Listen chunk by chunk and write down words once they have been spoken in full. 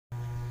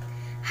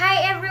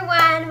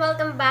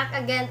welcome back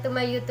again to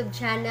my YouTube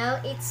channel.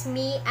 It's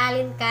me,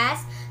 Allyn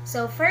Cas.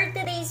 So for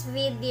today's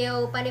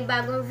video,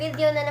 panibagong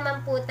video na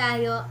naman po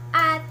tayo.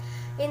 At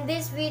in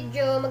this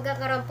video,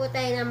 magkakaroon po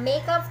tayo ng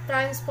makeup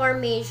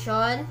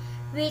transformation,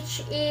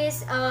 which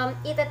is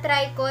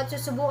itatry ko at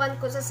susubukan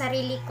ko sa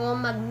sarili ko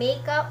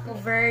mag-makeup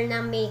over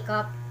ng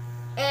makeup.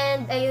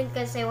 And ayun,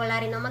 kasi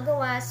wala rin akong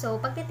magawa. So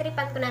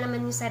pagtitripan ko na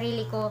naman yung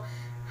sarili ko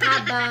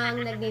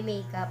habang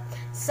nagme-makeup.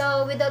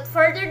 So without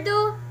further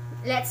ado,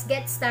 let's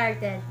get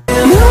started.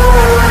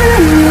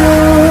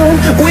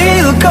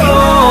 We'll go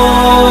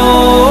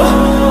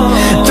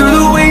through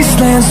the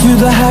wastelands, through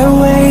the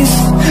highways,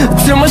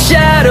 till my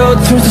shadow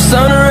turns to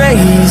sun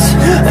rays,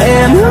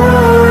 and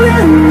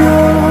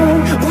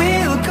on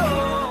we'll go.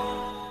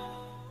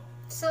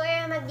 So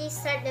ayan,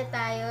 mag-start na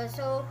tayo.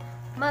 So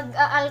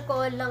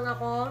mag-alcohol lang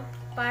ako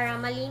para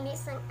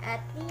malinis ang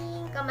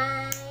ating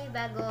kamay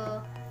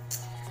bago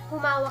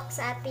humawak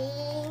sa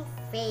ating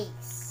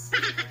face.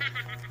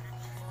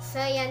 So,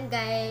 ayan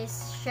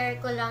guys,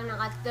 share ko lang,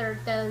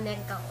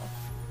 naka-turtleneck ako.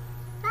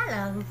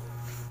 Lang.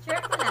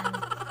 Share ko lang.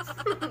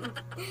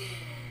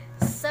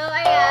 So,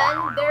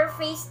 ayan, bare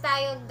face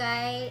tayo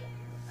guys.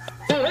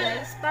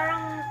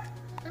 Parang,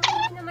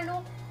 ang naman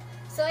ako.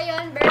 So,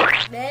 ayan,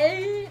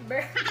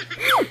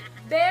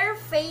 bare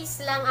face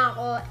lang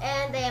ako.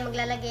 And, ayan,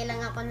 maglalagay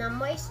lang ako ng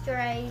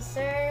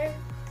moisturizer.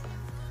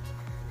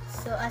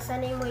 So,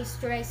 asan na yung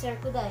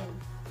moisturizer ko dahil?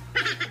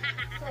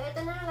 So,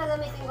 ito na lang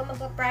gagamitin ko.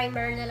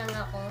 Magpa-primer na lang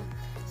ako.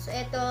 So,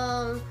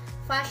 itong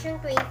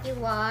Fashion 21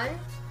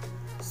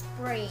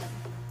 spray.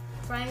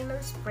 Primer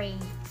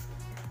spray.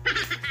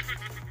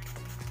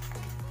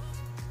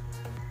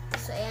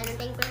 So, ayan.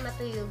 Antayin ko na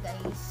matuyo,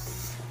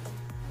 guys.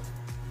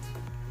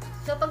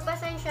 So,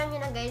 pagpasensya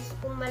nyo na, guys,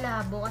 kung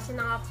malabo. Kasi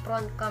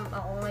naka-front cam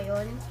ako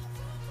ngayon.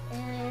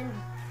 And,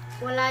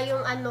 wala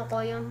yung ano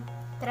ko, yung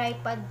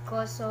tripod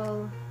ko.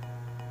 So,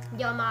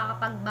 hindi ako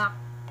makakapag-back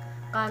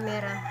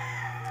camera.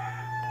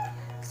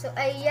 So,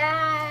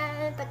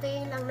 ayan.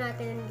 Patuyin lang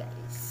natin,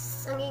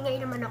 guys. Ang ingay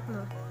naman ako,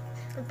 no?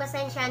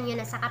 Magpasensyaan nyo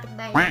na sa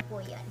kapitbahay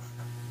po yan.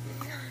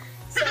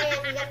 So,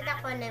 ayan. Gamit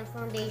ako ng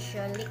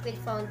foundation. Liquid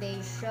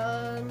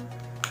foundation.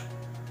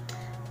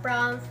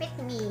 From Fit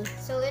Me.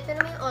 So, ito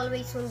naman yung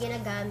always yung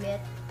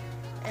ginagamit.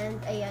 And,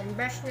 ayan.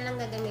 Brush na lang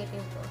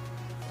gagamitin ko.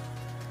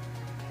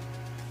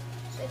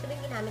 So, ito rin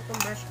ginamit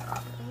kong brush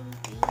ko.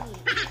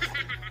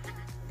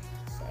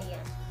 So,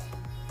 ayan.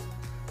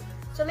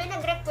 So, may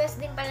nag-request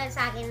din pala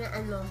sa akin na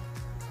ano,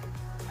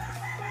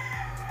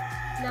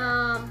 na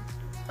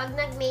pag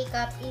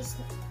nag-makeup is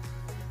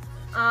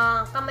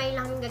kamay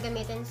lang yung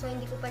gagamitin. So,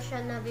 hindi ko pa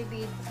siya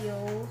na-video.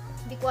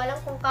 Hindi ko alam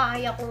kung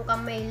kaya kung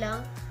kamay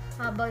lang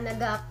habang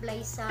nag-a-apply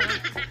sa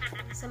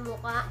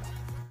mukha.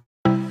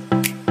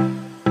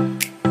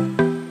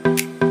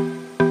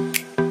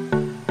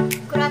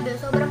 Grabe,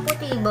 sobrang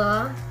puti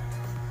ba?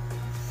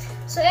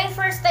 So,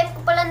 first time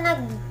ko pala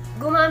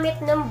gumamit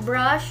ng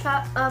brush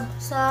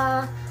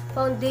sa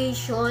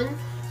foundation.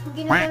 Yung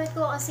ginagamit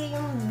ko kasi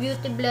yung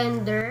beauty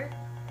blender.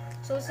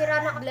 So,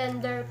 sira na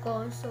blender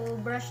ko. So,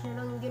 brush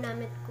na lang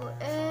ginamit ko.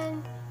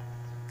 And,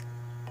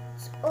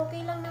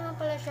 okay lang naman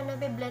pala siya.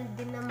 Nabe-blend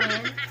din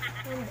naman.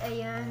 And,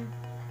 ayan.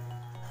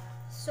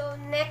 So,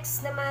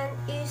 next naman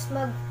is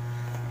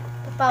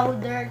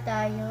mag-powder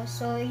tayo.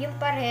 So, yun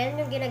pa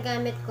rin yung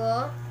ginagamit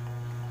ko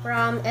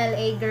from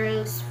LA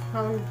Girls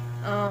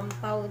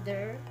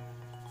powder.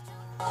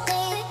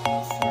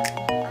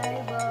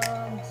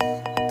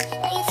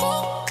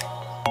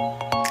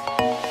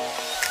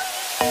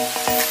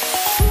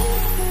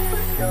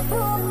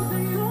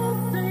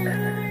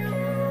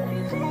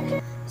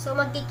 So,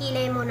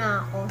 magkikilay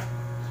muna ako.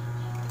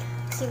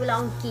 Kasi wala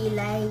akong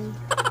kilay.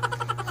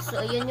 So,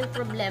 yun yung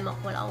problema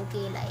ko. Wala akong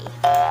kilay.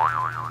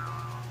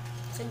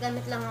 So,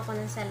 gamit lang ako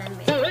ng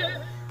salamin.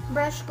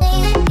 Brush ko.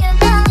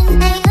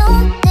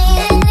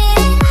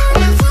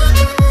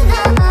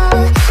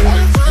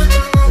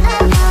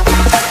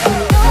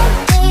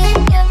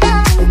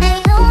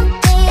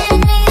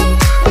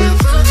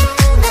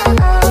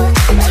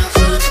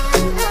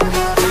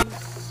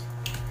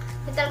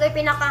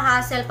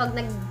 Pinaka-hassle pag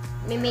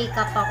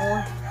nag-makeup ako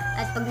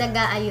at pag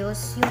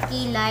nag-aayos, yung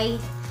kilay.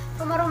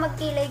 Marunong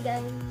magkilay,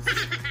 guys.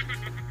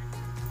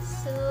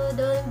 So,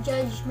 don't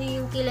judge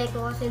me yung kilay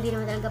ko kasi hindi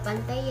naman talaga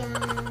pantay yan.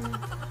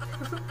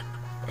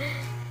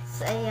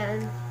 So,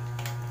 ayan.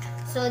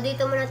 So,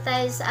 dito muna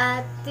tayo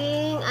sa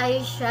ating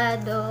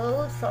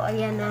eyeshadow. So,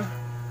 ayan na.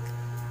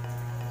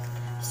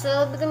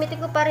 So,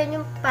 gagamitin ko pa rin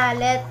yung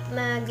palette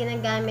na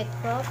ginagamit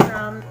ko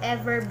from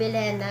Ever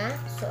Belena.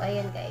 So,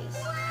 ayan, guys.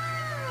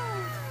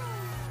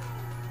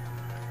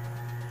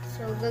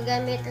 So,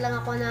 gagamit lang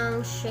ako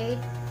ng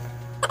shade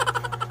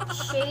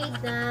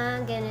na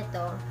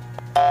ganito.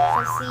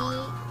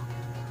 Kasi,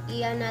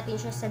 iyan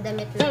natin siya sa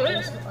damit na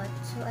suot.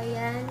 So,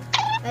 ayan.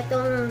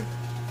 Itong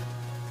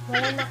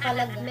wala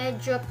nakalagay.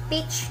 Medyo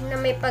peach na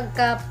may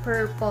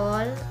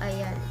pagka-purple.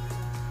 Ayan.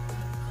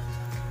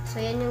 So,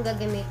 yan yung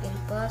gagamitin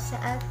ko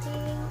sa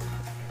ating...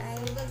 Ay,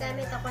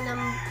 gagamit ako ng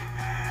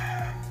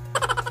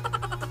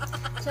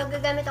So,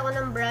 gagamit ako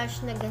ng brush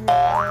na ganito.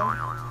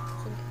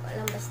 So, hindi ko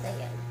alam, basta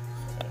yan.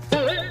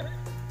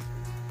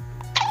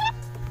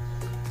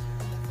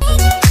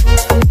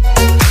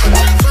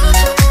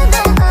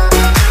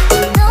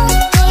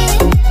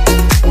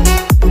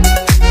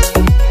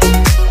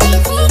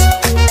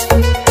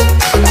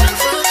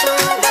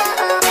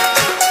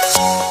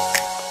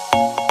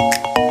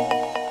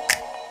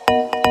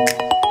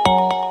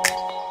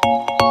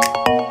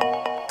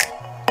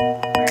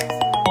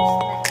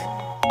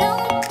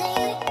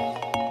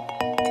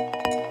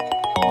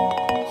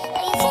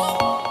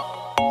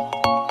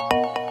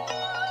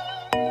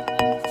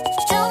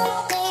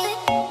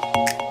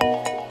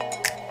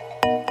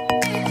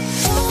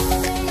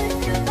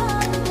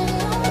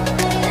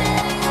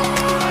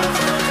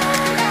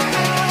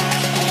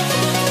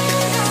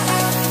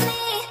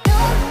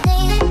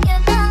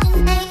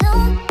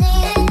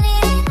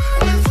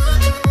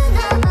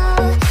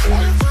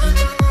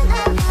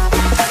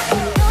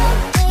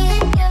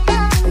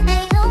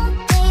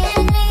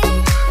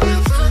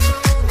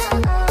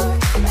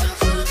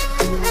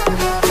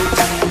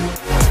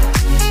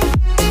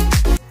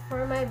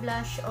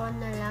 Blush on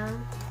na lang.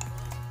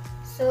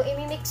 So,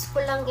 imimix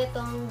ko lang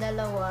itong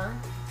dalawa.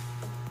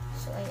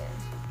 So, ayan.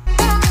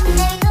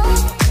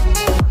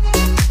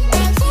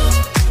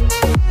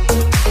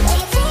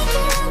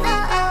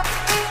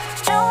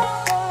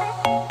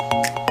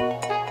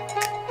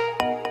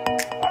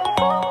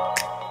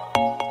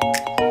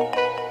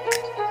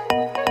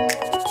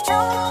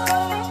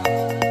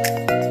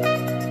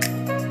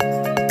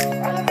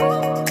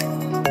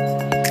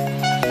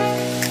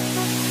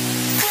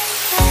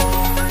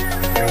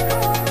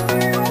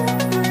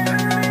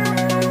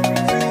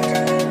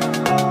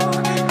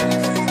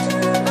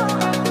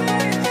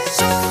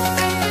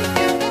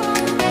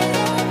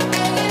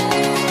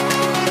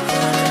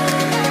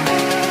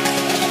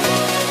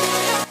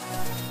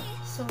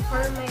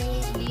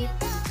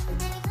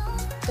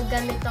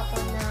 Gamit ako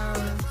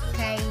ng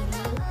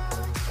Kylie.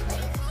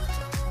 Ayan.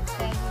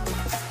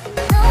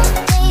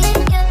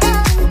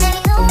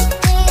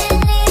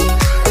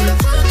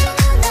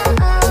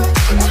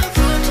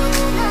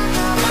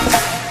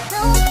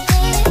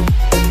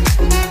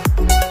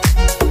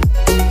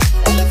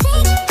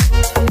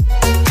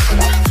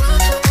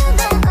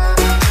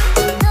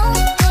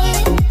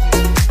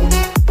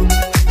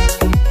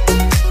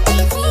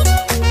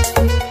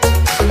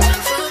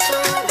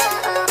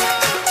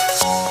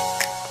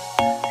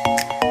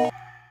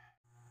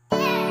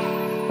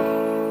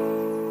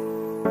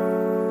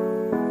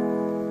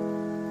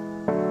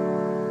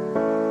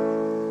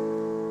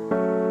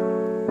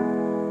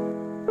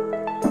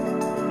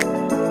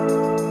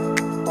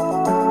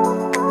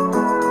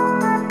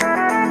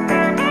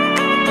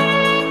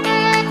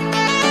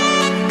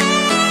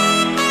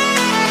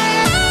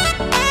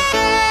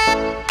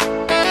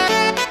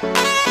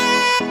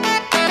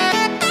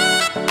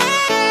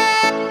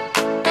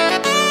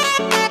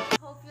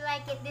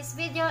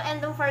 And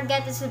don't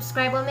forget to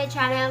subscribe on my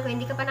channel kung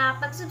hindi ka pa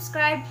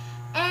nakapag-subscribe.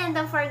 And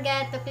don't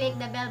forget to click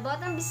the bell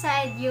button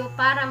beside you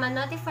para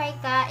ma-notify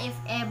ka if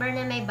ever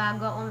na may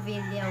bago akong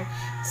video.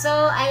 So,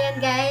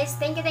 ayan guys.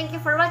 Thank you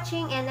for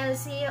watching and I'll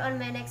see you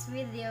on my next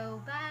video.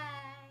 Bye!